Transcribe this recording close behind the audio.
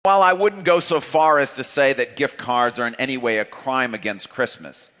While I wouldn't go so far as to say that gift cards are in any way a crime against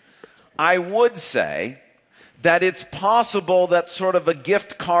Christmas, I would say that it's possible that sort of a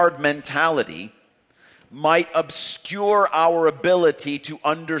gift card mentality might obscure our ability to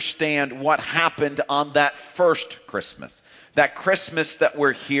understand what happened on that first Christmas, that Christmas that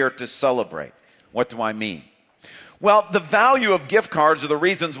we're here to celebrate. What do I mean? Well, the value of gift cards, or the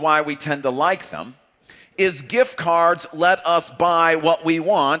reasons why we tend to like them, is gift cards let us buy what we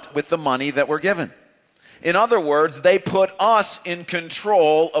want with the money that we're given. In other words, they put us in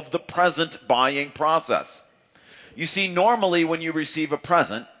control of the present buying process. You see, normally when you receive a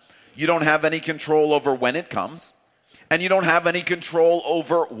present, you don't have any control over when it comes, and you don't have any control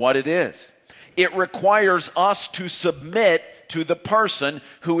over what it is. It requires us to submit to the person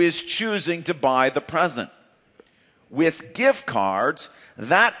who is choosing to buy the present. With gift cards,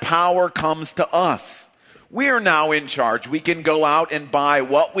 that power comes to us. We are now in charge. We can go out and buy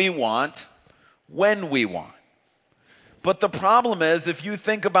what we want, when we want. But the problem is, if you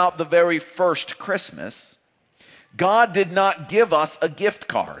think about the very first Christmas, God did not give us a gift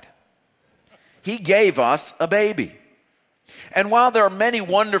card. He gave us a baby. And while there are many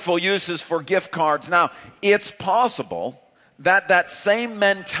wonderful uses for gift cards now, it's possible that that same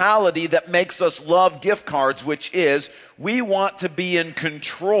mentality that makes us love gift cards, which is we want to be in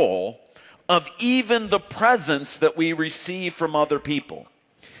control of even the presents that we receive from other people,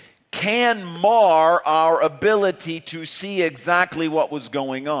 can mar our ability to see exactly what was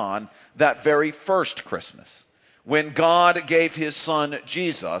going on that very first Christmas, when God gave his son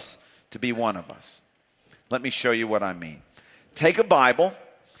Jesus to be one of us. Let me show you what I mean. Take a Bible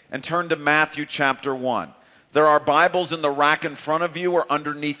and turn to Matthew chapter 1. There are Bibles in the rack in front of you or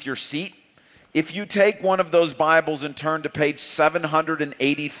underneath your seat. If you take one of those Bibles and turn to page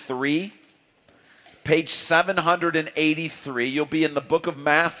 783, page 783, you'll be in the book of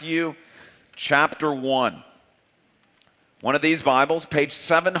Matthew chapter 1. One of these Bibles, page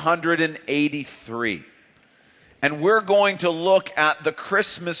 783. And we're going to look at the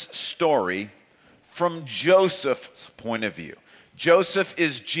Christmas story from Joseph's point of view. Joseph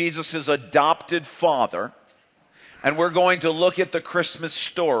is Jesus' adopted father, and we're going to look at the Christmas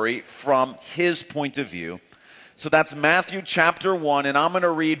story from his point of view. So that's Matthew chapter 1, and I'm going to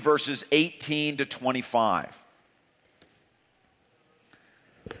read verses 18 to 25.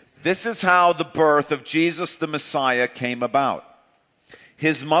 This is how the birth of Jesus the Messiah came about.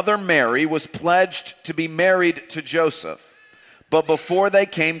 His mother Mary was pledged to be married to Joseph, but before they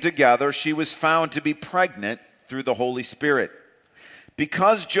came together, she was found to be pregnant through the Holy Spirit.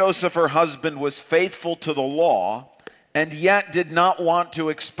 Because Joseph, her husband, was faithful to the law and yet did not want to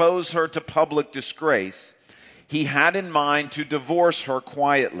expose her to public disgrace, he had in mind to divorce her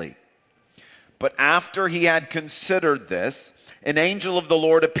quietly. But after he had considered this, an angel of the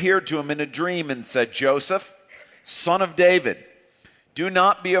Lord appeared to him in a dream and said, "Joseph, son of David, do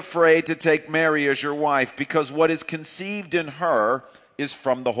not be afraid to take Mary as your wife, because what is conceived in her is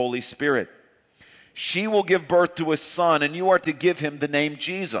from the Holy Spirit. She will give birth to a son, and you are to give him the name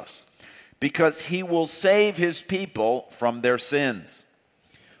Jesus, because he will save his people from their sins."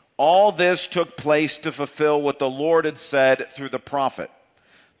 All this took place to fulfill what the Lord had said through the prophet.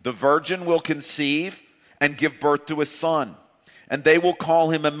 The virgin will conceive and give birth to a son, and they will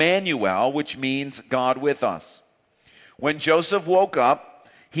call him Emmanuel, which means God with us. When Joseph woke up,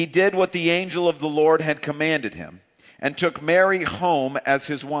 he did what the angel of the Lord had commanded him, and took Mary home as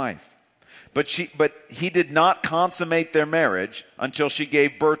his wife. But he did not consummate their marriage until she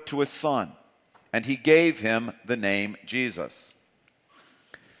gave birth to a son, and he gave him the name Jesus.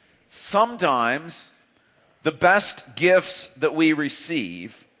 Sometimes the best gifts that we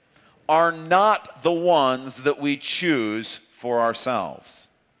receive are not the ones that we choose for ourselves.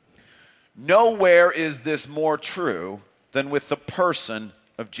 Nowhere is this more true than with the person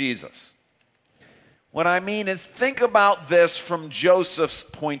of Jesus. What I mean is, think about this from Joseph's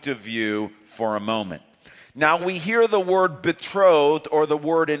point of view for a moment. Now, we hear the word betrothed or the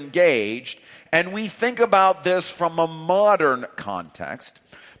word engaged, and we think about this from a modern context.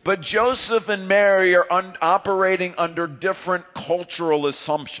 But Joseph and Mary are operating under different cultural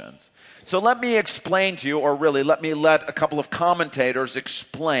assumptions. So let me explain to you, or really let a couple of commentators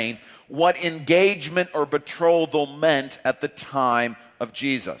explain what engagement or betrothal meant at the time of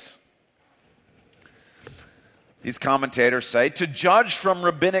Jesus. These commentators say, to judge from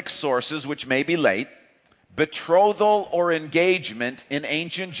rabbinic sources, which may be late, betrothal or engagement in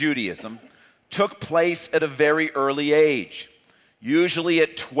ancient Judaism took place at a very early age, usually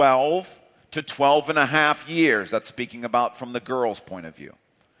at 12 to 12 and a half years. That's speaking about from the girl's point of view.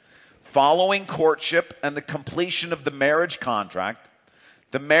 Following courtship and the completion of the marriage contract,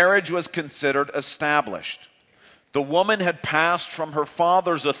 The marriage was considered established. The woman had passed from her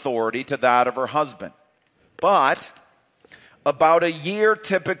father's authority to that of her husband. But about a year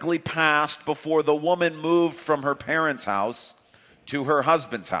typically passed before the woman moved from her parents' house to her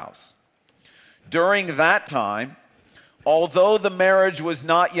husband's house. During that time, although the marriage was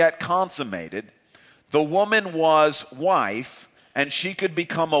not yet consummated, the woman was wife, and she could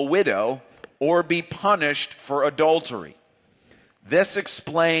become a widow or be punished for adultery. This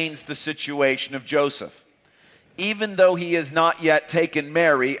explains the situation of Joseph. Even though he has not yet taken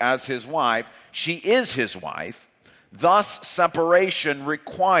Mary as his wife, she is his wife. Thus, separation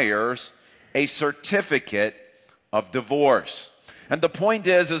requires a certificate of divorce. And the point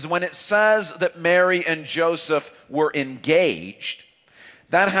is when it says that Mary and Joseph were engaged,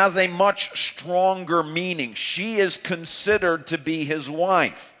 that has a much stronger meaning. She is considered to be his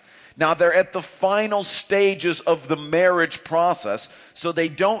wife. Now, they're at the final stages of the marriage process, so they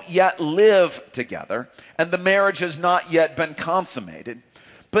don't yet live together, and the marriage has not yet been consummated.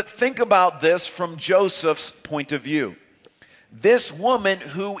 But think about this from Joseph's point of view. This woman,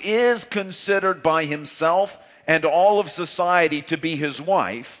 who is considered by himself and all of society to be his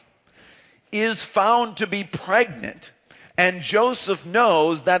wife, is found to be pregnant, and Joseph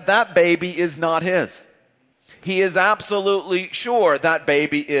knows that that baby is not his. He is absolutely sure that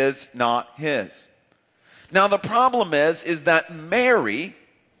baby is not his. Now, the problem is that Mary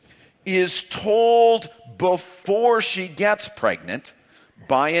is told before she gets pregnant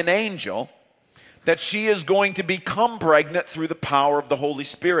by an angel that she is going to become pregnant through the power of the Holy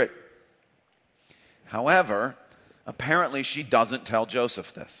Spirit. However, apparently she doesn't tell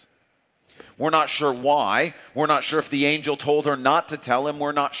Joseph this. We're not sure why. We're not sure if the angel told her not to tell him.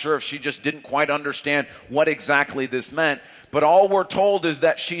 We're not sure if she just didn't quite understand what exactly this meant. But all we're told is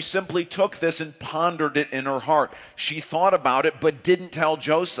that she simply took this and pondered it in her heart. She thought about it but didn't tell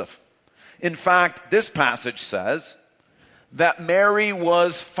Joseph. In fact, this passage says that Mary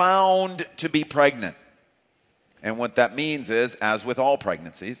was found to be pregnant. And what that means is, as with all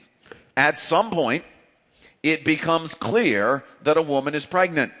pregnancies, at some point, it becomes clear that a woman is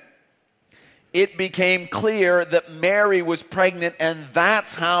pregnant. It became clear that Mary was pregnant, and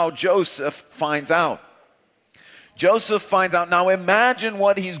that's how Joseph finds out. Joseph finds out. Now imagine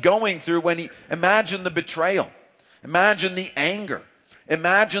what he's going through imagine the betrayal. Imagine the anger.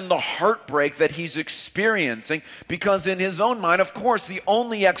 Imagine the heartbreak that he's experiencing, because in his own mind, of course, the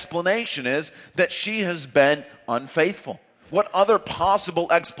only explanation is that she has been unfaithful. What other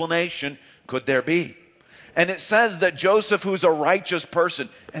possible explanation could there be? And it says that Joseph, who's a righteous person,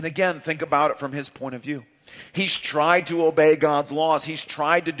 and again, think about it from his point of view. He's tried to obey God's laws. He's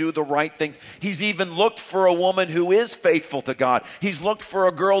tried to do the right things. He's even looked for a woman who is faithful to God. He's looked for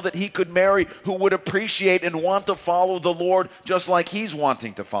a girl that he could marry who would appreciate and want to follow the Lord just like he's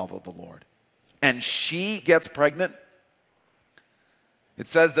wanting to follow the Lord. And she gets pregnant. It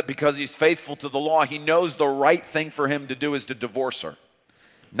says that because he's faithful to the law, he knows the right thing for him to do is to divorce her.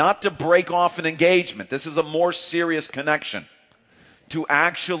 Not to break off an engagement. This is a more serious connection. To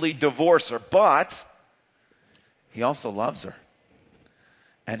actually divorce her. But he also loves her.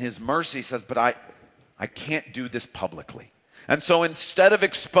 And his mercy says, but I can't do this publicly. And so instead of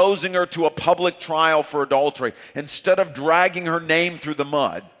exposing her to a public trial for adultery, instead of dragging her name through the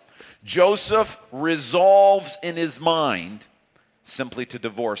mud, Joseph resolves in his mind simply to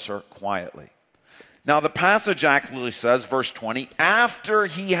divorce her quietly. Now, the passage actually says, verse 20, after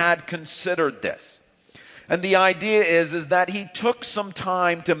he had considered this. And the idea is that he took some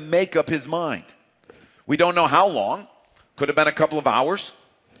time to make up his mind. We don't know how long. Could have been a couple of hours.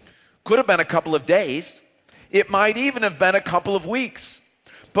 Could have been a couple of days. It might even have been a couple of weeks.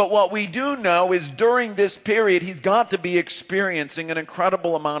 But what we do know is during this period, he's got to be experiencing an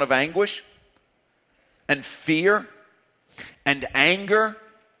incredible amount of anguish and fear and anger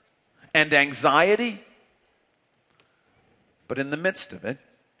and anxiety. But in the midst of it,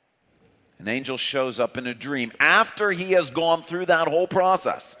 an angel shows up in a dream. After he has gone through that whole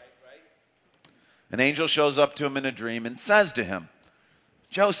process, an angel shows up to him in a dream and says to him,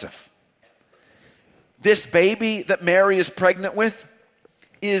 Joseph, this baby that Mary is pregnant with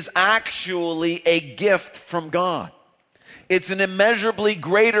is actually a gift from God. It's an immeasurably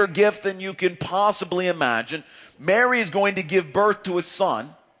greater gift than you can possibly imagine. Mary is going to give birth to a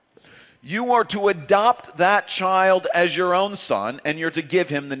son. You are to adopt that child as your own son, and you're to give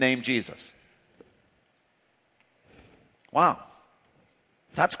him the name Jesus. Wow.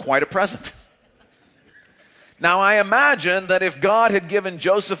 That's quite a present. Now, I imagine that if God had given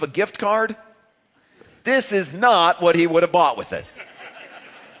Joseph a gift card, this is not what he would have bought with it.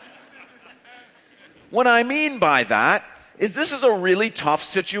 What I mean by that is this is a really tough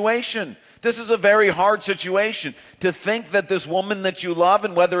situation. This is a very hard situation. To think that this woman that you love,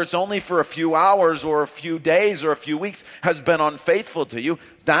 and whether it's only for a few hours or a few days or a few weeks, has been unfaithful to you,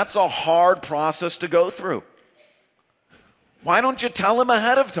 that's a hard process to go through. Why don't you tell him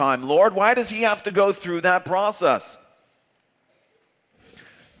ahead of time, Lord? Why does he have to go through that process?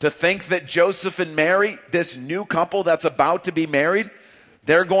 To think that Joseph and Mary, this new couple that's about to be married,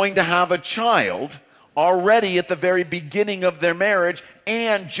 they're going to have a child already at the very beginning of their marriage,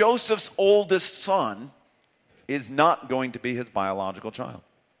 and Joseph's oldest son is not going to be his biological child.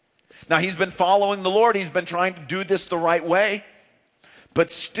 Now, he's been following the Lord. He's been trying to do this the right way. But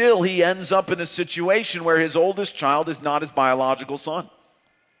still, he ends up in a situation where his oldest child is not his biological son.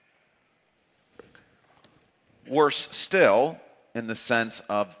 Worse still, in the sense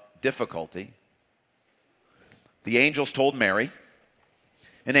of difficulty, the angels told Mary,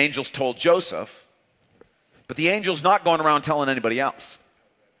 and angels told Joseph, but the angel's not going around telling anybody else,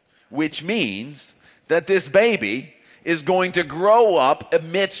 which means that this baby is going to grow up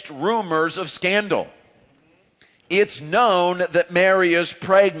amidst rumors of scandal. It's known that Mary is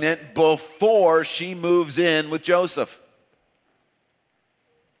pregnant before she moves in with Joseph.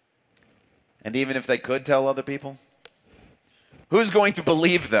 And even if they could tell other people, who's going to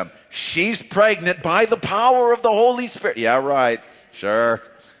believe them? She's pregnant by the power of the Holy Spirit. Yeah, right. Sure.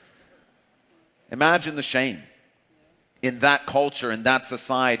 Imagine the shame in that culture, in that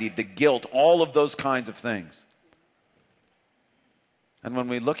society, the guilt, all of those kinds of things. And when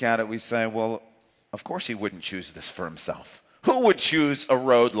we look at it, we say, well, of course he wouldn't choose this for himself. Who would choose a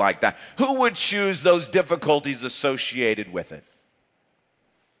road like that? Who would choose those difficulties associated with it?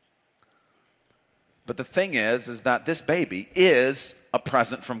 But the thing is that this baby is a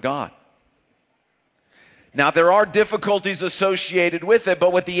present from God. Now, there are difficulties associated with it,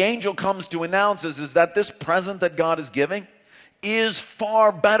 but what the angel comes to announce is that this present that God is giving is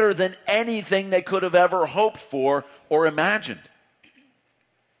far better than anything they could have ever hoped for or imagined.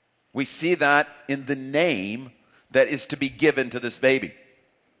 We see that in the name that is to be given to this baby.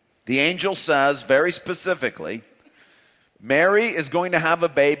 The angel says very specifically, Mary is going to have a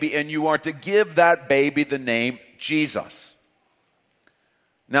baby, and you are to give that baby the name Jesus.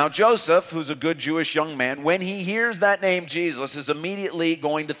 Now, Joseph, who's a good Jewish young man, when he hears that name Jesus, is immediately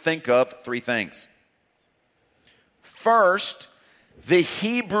going to think of three things. First, the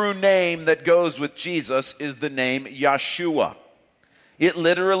Hebrew name that goes with Jesus is the name Yeshua. It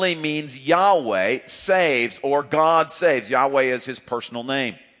literally means Yahweh saves, or God saves. Yahweh is his personal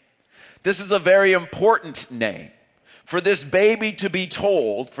name. This is a very important name. For this baby to be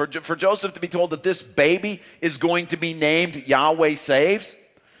told, for Joseph to be told that this baby is going to be named Yahweh saves,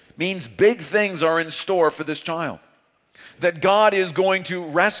 means big things are in store for this child. That God is going to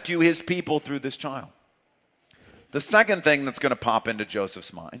rescue his people through this child. The second thing that's going to pop into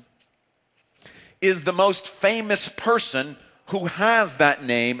Joseph's mind is the most famous person who has that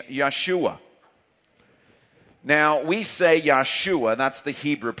name, Yeshua. Now, we say Yeshua, that's the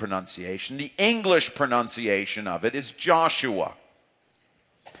Hebrew pronunciation. The English pronunciation of it is Joshua.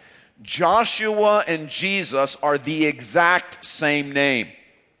 Joshua and Jesus are the exact same name.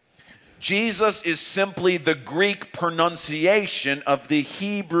 Jesus is simply the Greek pronunciation of the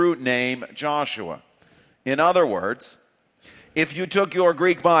Hebrew name Joshua. In other words, if you took your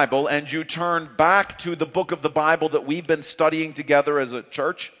Greek Bible and you turned back to the book of the Bible that we've been studying together as a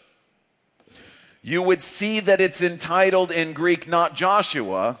church, you would see that it's entitled in Greek not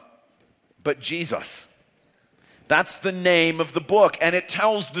Joshua, but Jesus. That's the name of the book, and it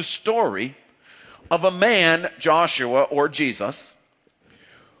tells the story of a man, Joshua or Jesus,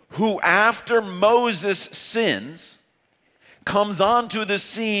 who after Moses sins, comes onto the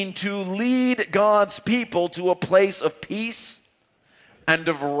scene to lead God's people to a place of peace and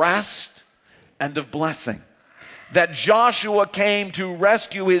of rest and of blessing. That Joshua came to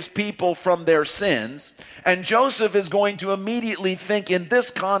rescue his people from their sins, and Joseph is going to immediately think in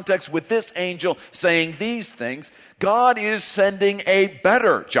this context with this angel saying these things, God is sending a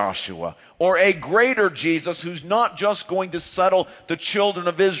better Joshua or a greater Jesus who's not just going to settle the children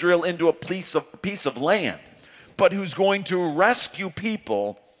of Israel into a piece of land, but who's going to rescue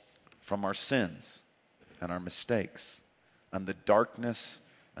people from our sins and our mistakes and the darkness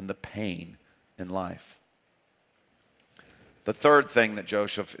and the pain in life. The third thing that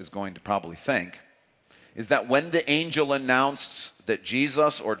Joseph is going to probably think is that when the angel announced that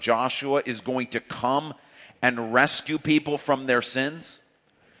Jesus or Joshua is going to come and rescue people from their sins,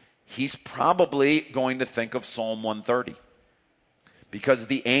 he's probably going to think of Psalm 130. Because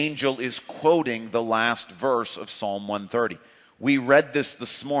the angel is quoting the last verse of Psalm 130. We read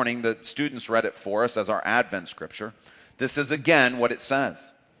this morning. The students read it for us as our Advent scripture. This is again what it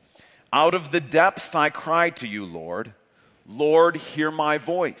says. Out of the depths I cry to you, Lord. Lord, hear my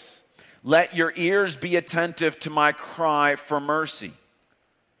voice. Let your ears be attentive to my cry for mercy.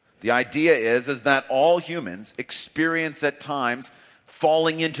 The idea is that all humans experience at times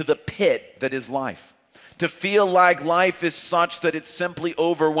falling into the pit that is life. To feel like life is such that it's simply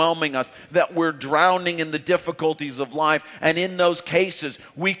overwhelming us, that we're drowning in the difficulties of life. And in those cases,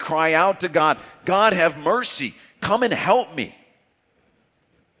 we cry out to God, God, have mercy. Come and help me.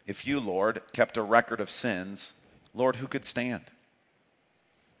 If you, Lord, kept a record of sins, Lord, who could stand?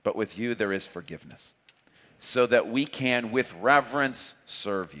 But with you there is forgiveness, so that we can with reverence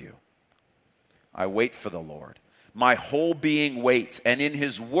serve you. I wait for the Lord. My whole being waits, and in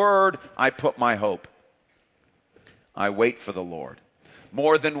his word I put my hope. I wait for the Lord.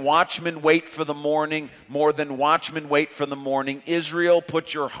 More than watchmen wait for the morning, more than watchmen wait for the morning. Israel,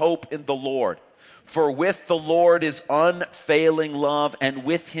 put your hope in the Lord. For with the Lord is unfailing love, and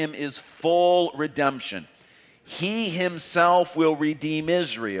with him is full redemption. He himself will redeem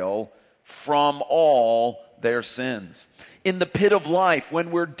Israel from all their sins. In the pit of life, when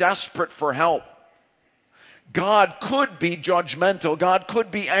we're desperate for help, God could be judgmental. God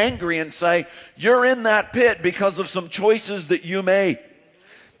could be angry and say, you're in that pit because of some choices that you made.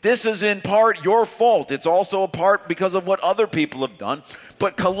 This is in part your fault. It's also a part because of what other people have done.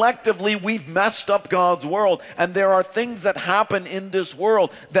 But collectively, we've messed up God's world. And there are things that happen in this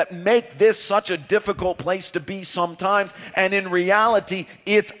world that make this such a difficult place to be sometimes. And in reality,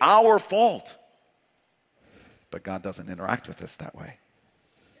 it's our fault. But God doesn't interact with us that way.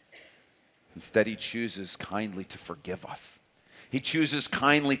 Instead, he chooses kindly to forgive us. He chooses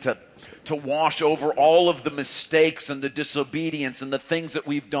kindly to wash over all of the mistakes and the disobedience and the things that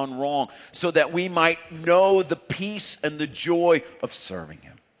we've done wrong, so that we might know the peace and the joy of serving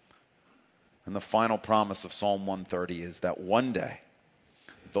him. And the final promise of Psalm 130 is that one day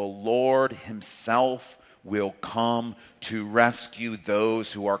the Lord himself will come to rescue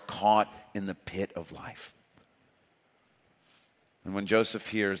those who are caught in the pit of life. And when Joseph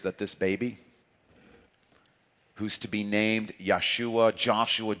hears that this baby, who's to be named Yeshua,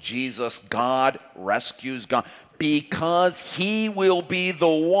 Joshua, Jesus, God rescues God, because he will be the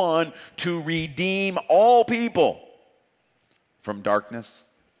one to redeem all people from darkness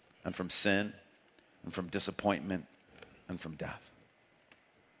and from sin and from disappointment and from death.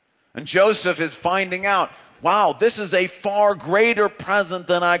 And Joseph is finding out, wow, this is a far greater present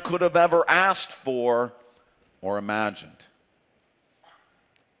than I could have ever asked for or imagined.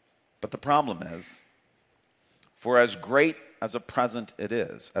 But the problem is, for as great as a present it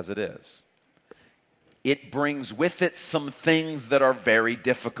is, it brings with it some things that are very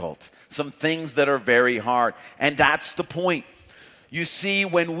difficult, some things that are very hard. And that's the point. You see,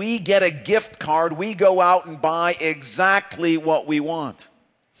 when we get a gift card, we go out and buy exactly what we want.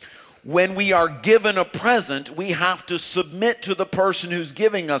 When we are given a present, we have to submit to the person who's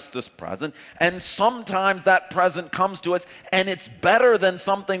giving us this present. And sometimes that present comes to us and it's better than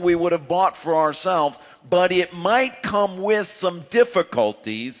something we would have bought for ourselves, but it might come with some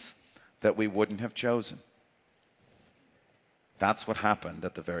difficulties that we wouldn't have chosen. That's what happened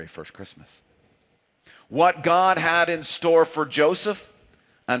at the very first Christmas. What God had in store for Joseph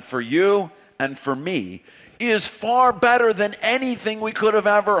and for you and for me is far better than anything we could have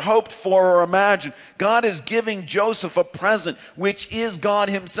ever hoped for or imagined. God is giving Joseph a present, which is God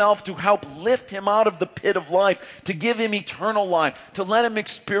himself, to help lift him out of the pit of life, to give him eternal life, to let him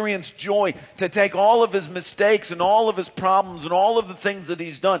experience joy, to take all of his mistakes and all of his problems and all of the things that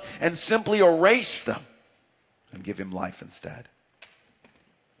he's done and simply erase them and give him life instead.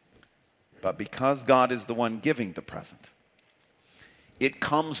 But because God is the one giving the present, it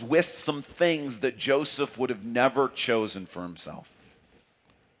comes with some things that Joseph would have never chosen for himself.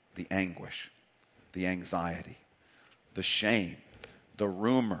 The anguish, the anxiety, the shame, the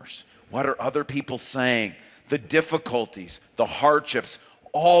rumors. What are other people saying? The difficulties, the hardships,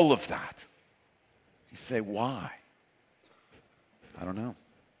 all of that. You say, why? I don't know.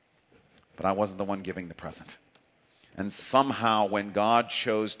 But I wasn't the one giving the present. And somehow when God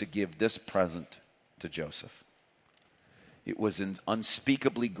chose to give this present to Joseph, it was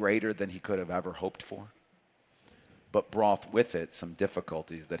unspeakably greater than he could have ever hoped for, but brought with it some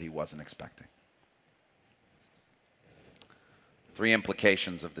difficulties that he wasn't expecting. 3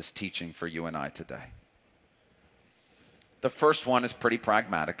 implications of this teaching for you and I today. The first one is pretty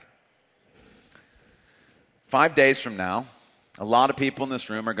pragmatic. 5 days from now, a lot of people in this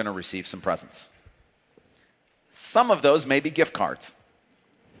room are going to receive some presents. Some of those may be gift cards.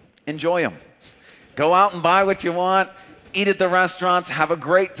 Enjoy them. Go out and buy what you want. Eat at the restaurants. Have a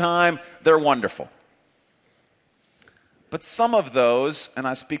great time. They're wonderful. But some of those, and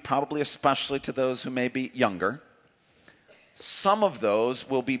I speak probably especially to those who may be younger, some of those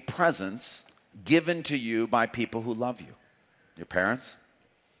will be presents given to you by people who love you. Your parents,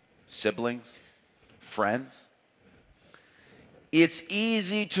 siblings, friends. It's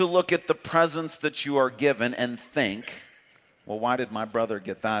easy to look at the presents that you are given and think, well, why did my brother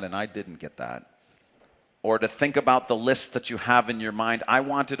get that and I didn't get that? Or to think about the list that you have in your mind, I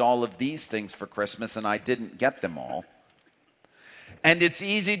wanted all of these things for Christmas and I didn't get them all. And it's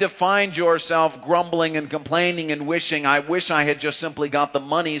easy to find yourself grumbling and complaining and wishing, I wish I had just simply got the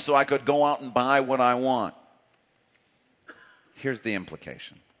money so I could go out and buy what I want. Here's the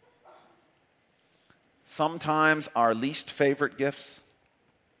implication. Sometimes our least favorite gifts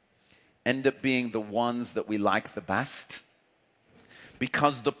end up being the ones that we like the best,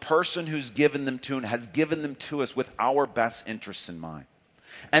 because the person who's given them to has given them to us with our best interests in mind.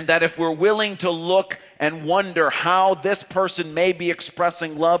 And that if we're willing to look and wonder how this person may be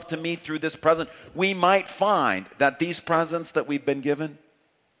expressing love to me through this present, we might find that these presents that we've been given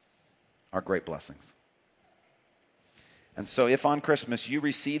are great blessings. And so if on Christmas you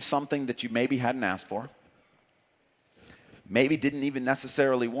receive something that you maybe hadn't asked for, maybe didn't even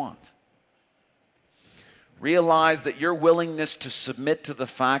necessarily want, realize that your willingness to submit to the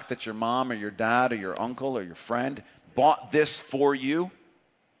fact that your mom or your dad or your uncle or your friend bought this for you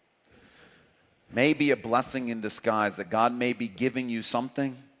may be a blessing in disguise, that God may be giving you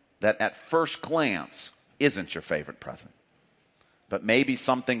something that at first glance isn't your favorite present, but maybe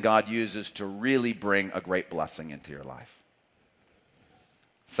something God uses to really bring a great blessing into your life.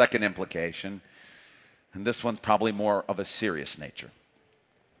 Second implication, and this one's probably more of a serious nature.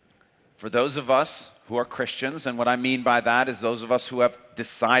 For those of us who are Christians, and what I mean by that is those of us who have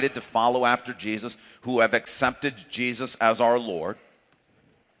decided to follow after Jesus, who have accepted Jesus as our Lord,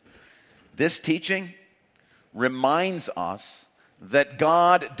 this teaching reminds us that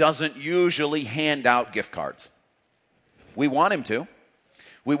God doesn't usually hand out gift cards. We want him to.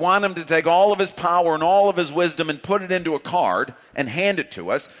 We want him to take all of his power and all of his wisdom and put it into a card and hand it to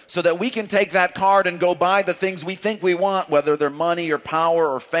us so that we can take that card and go buy the things we think we want, whether they're money or power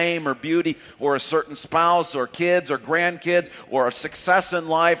or fame or beauty or a certain spouse or kids or grandkids or a success in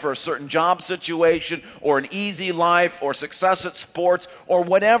life or a certain job situation or an easy life or success at sports or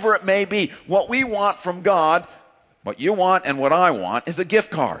whatever it may be. What we want from God, what you want and what I want, is a gift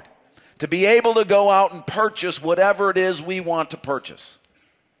card to be able to go out and purchase whatever it is we want to purchase.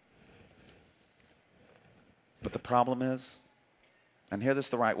 But the problem is, and hear this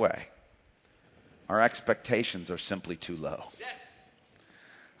the right way, our expectations are simply too low. Yes.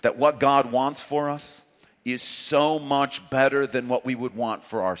 That what God wants for us is so much better than what we would want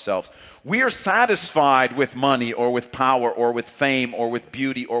for ourselves. We are satisfied with money or with power or with fame or with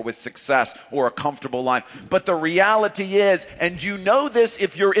beauty or with success or a comfortable life. But the reality is, and you know this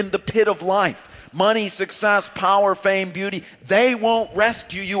if you're in the pit of life, money, success, power, fame, beauty, they won't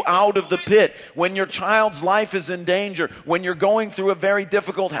rescue you out of the pit. When your child's life is in danger, when you're going through a very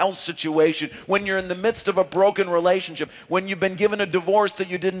difficult health situation, when you're in the midst of a broken relationship, when you've been given a divorce that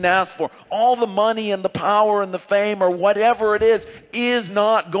you didn't ask for, all the money and the power and the fame or whatever it is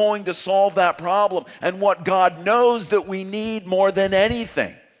not going to solve that problem. And what God knows that we need more than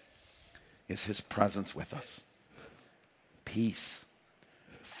anything is his presence with us. Peace.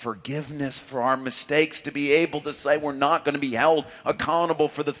 Forgiveness for our mistakes, to be able to say we're not going to be held accountable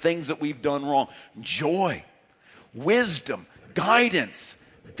for the things that we've done wrong. Joy, wisdom, guidance.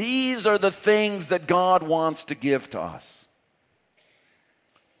 These are the things that God wants to give to us.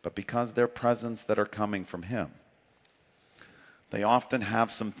 But because they're presents that are coming from him, they often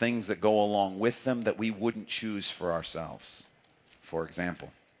have some things that go along with them that we wouldn't choose for ourselves. For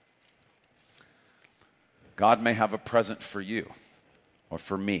example, God may have a present for you or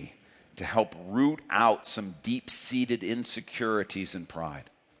for me to help root out some deep-seated insecurities and pride.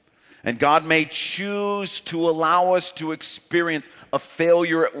 And God may choose to allow us to experience a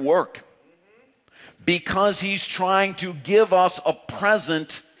failure at work because he's trying to give us a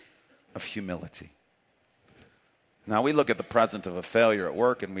present of humility. Now, we look at the present of a failure at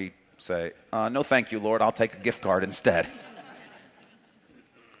work and we say, no thank you, Lord, I'll take a gift card instead.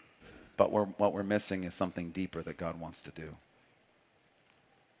 But what we're missing is something deeper that God wants to do.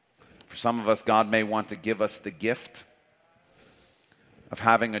 For some of us, God may want to give us the gift of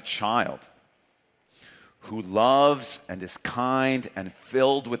having a child who loves and is kind and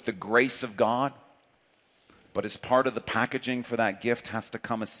filled with the grace of God. But as part of the packaging for that gift has to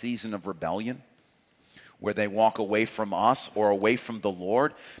come a season of rebellion where they walk away from us or away from the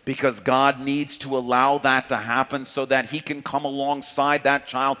Lord, because God needs to allow that to happen so that he can come alongside that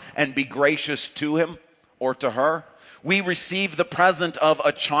child and be gracious to him or to her. We receive the present of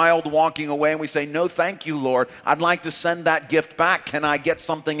a child walking away and we say, no, thank you, Lord. I'd like to send that gift back. Can I get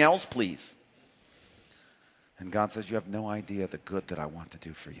something else, please? And God says, you have no idea the good that I want to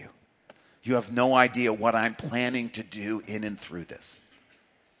do for you. You have no idea what I'm planning to do in and through this.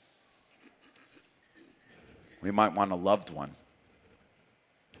 We might want a loved one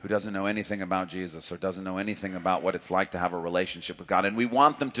who doesn't know anything about Jesus or doesn't know anything about what it's like to have a relationship with God. And we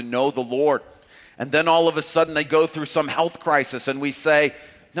want them to know the Lord. And then all of a sudden they go through some health crisis and we say,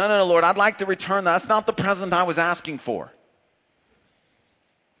 no, Lord, I'd like to return that. That's not the present I was asking for.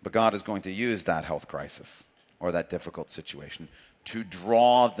 But God is going to use that health crisis or that difficult situation to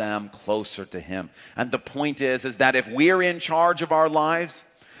draw them closer to Him. And the point is that if we're in charge of our lives,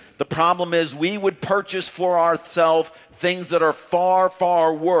 the problem is we would purchase for ourselves things that are far,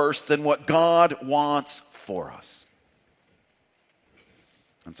 far worse than what God wants for us.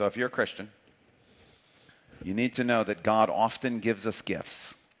 And so if you're a Christian, you need to know that God often gives us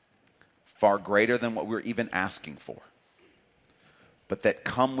gifts far greater than what we're even asking for, but that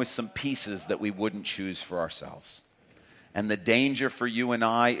come with some pieces that we wouldn't choose for ourselves. And the danger for you and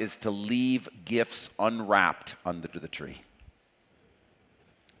I is to leave gifts unwrapped under the tree.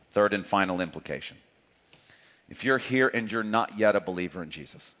 Third and final implication. If you're here and you're not yet a believer in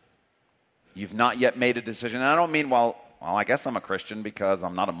Jesus, you've not yet made a decision. And I don't mean, well, I guess I'm a Christian because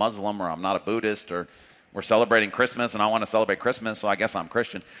I'm not a Muslim or I'm not a Buddhist or we're celebrating Christmas and I want to celebrate Christmas, so I guess I'm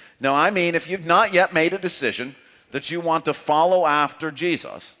Christian. No, I mean if you've not yet made a decision that you want to follow after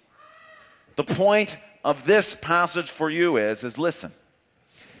Jesus, the point of this passage for you is listen,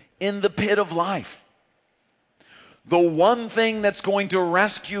 in the pit of life, the one thing that's going to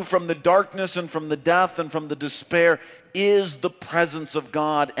rescue from the darkness and from the death and from the despair is the presence of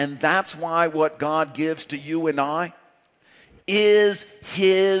God. And that's why what God gives to you and I is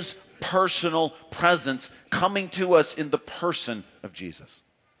His personal presence coming to us in the person of Jesus.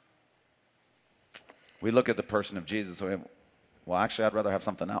 We look at the person of Jesus, well, actually, I'd rather have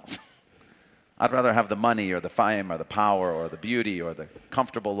something else. I'd rather have the money or the fame or the power or the beauty or the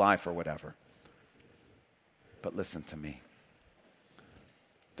comfortable life or whatever. But listen to me.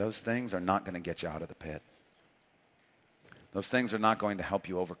 Those things are not going to get you out of the pit. Those things are not going to help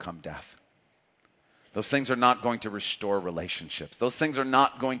you overcome death. Those things are not going to restore relationships. Those things are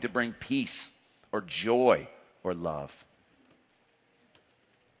not going to bring peace or joy or love.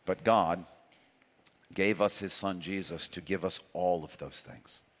 But God gave us His Son Jesus to give us all of those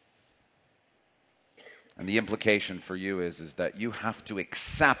things. And the implication for you is that you have to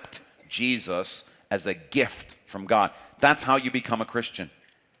accept Jesus as a gift from God. That's how you become a Christian.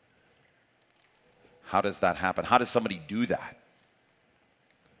 How does that happen? How does somebody do that?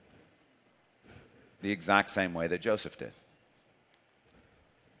 The exact same way that Joseph did.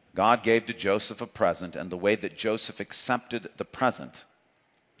 God gave to Joseph a present, and the way that Joseph accepted the present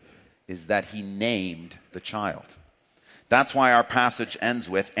is that he named the child. That's why our passage ends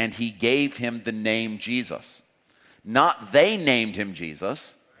with, and he gave him the name Jesus. Not they named him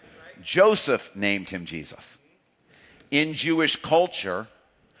Jesus. Joseph named him Jesus. In Jewish culture,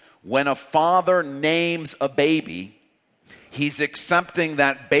 when a father names a baby, he's accepting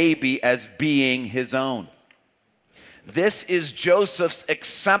that baby as being his own. This is Joseph's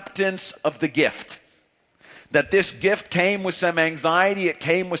acceptance of the gift. That this gift came with some anxiety, it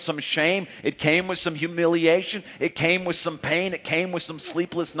came with some shame, it came with some humiliation, it came with some pain, it came with some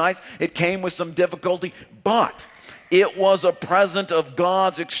sleepless nights, it came with some difficulty, but it was a present of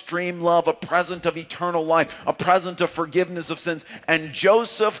God's extreme love, a present of eternal life, a present of forgiveness of sins. And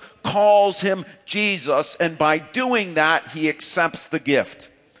Joseph calls him Jesus, and by doing that, he accepts the gift.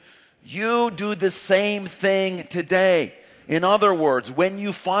 You do the same thing today. In other words, when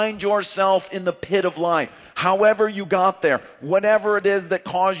you find yourself in the pit of life, however you got there, whatever it is that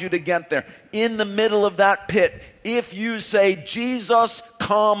caused you to get there, in the middle of that pit, if you say, Jesus,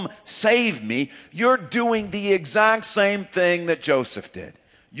 come save me, you're doing the exact same thing that Joseph did.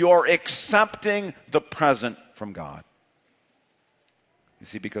 You're accepting the present from God. You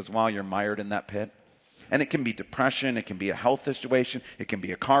see, because while you're mired in that pit, and it can be depression, it can be a health situation, it can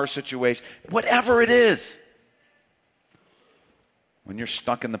be a car situation, whatever it is, when you're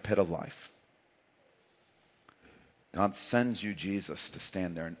stuck in the pit of life, God sends you Jesus to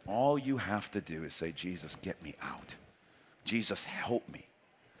stand there, and all you have to do is say, Jesus, get me out. Jesus, help me.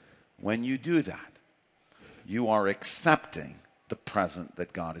 When you do that, you are accepting the present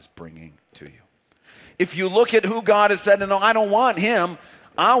that God is bringing to you. If you look at who God has said, no, I don't want him.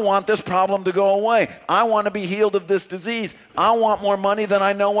 I want this problem to go away. I want to be healed of this disease. I want more money than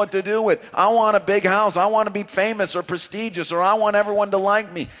I know what to do with. I want a big house. I want to be famous or prestigious, or I want everyone to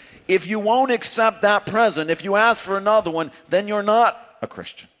like me. If you won't accept that present, if you ask for another one, then you're not a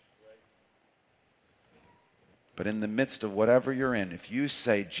Christian. But in the midst of whatever you're in, if you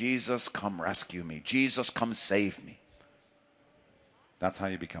say, Jesus, come rescue me, Jesus, come save me, that's how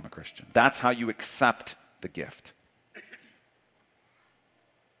you become a Christian. That's how you accept the gift.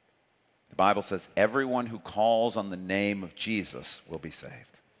 The Bible says everyone who calls on the name of Jesus will be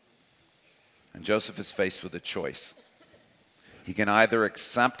saved. And Joseph is faced with a choice. He can either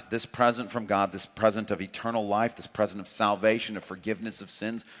accept this present from God, this present of eternal life, this present of salvation, of forgiveness of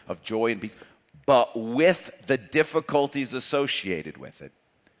sins, of joy and peace, but with the difficulties associated with it,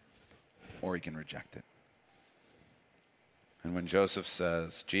 or he can reject it. And when Joseph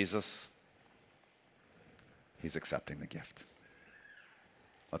says, Jesus, he's accepting the gift.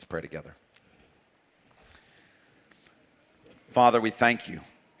 Let's pray together. Father, we thank you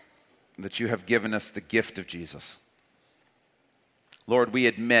that you have given us the gift of Jesus. Lord, we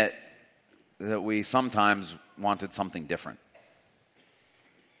admit that we sometimes wanted something different.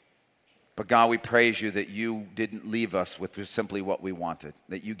 But God, we praise you that you didn't leave us with simply what we wanted,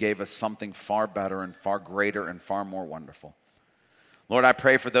 that you gave us something far better and far greater and far more wonderful. Lord, I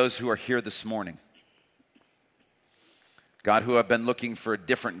pray for those who are here this morning, God, who have been looking for a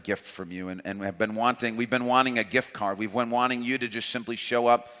different gift from you and we've been wanting a gift card. We've been wanting you to just simply show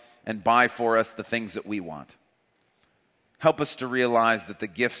up and buy for us the things that we want. Help us to realize that the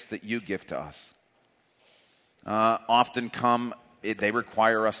gifts that you give to us often they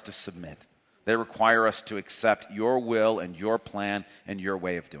require us to submit. They require us to accept your will and your plan and your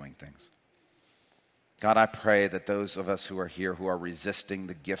way of doing things. God, I pray that those of us who are here who are resisting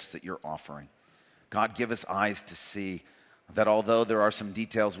the gifts that you're offering, God, give us eyes to see that although there are some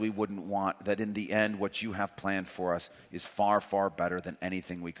details we wouldn't want, that in the end what you have planned for us is far, far better than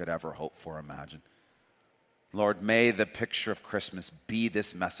anything we could ever hope for or imagine. Lord, may the picture of Christmas be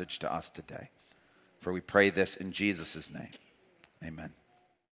this message to us today. For we pray this in Jesus' name. Amen.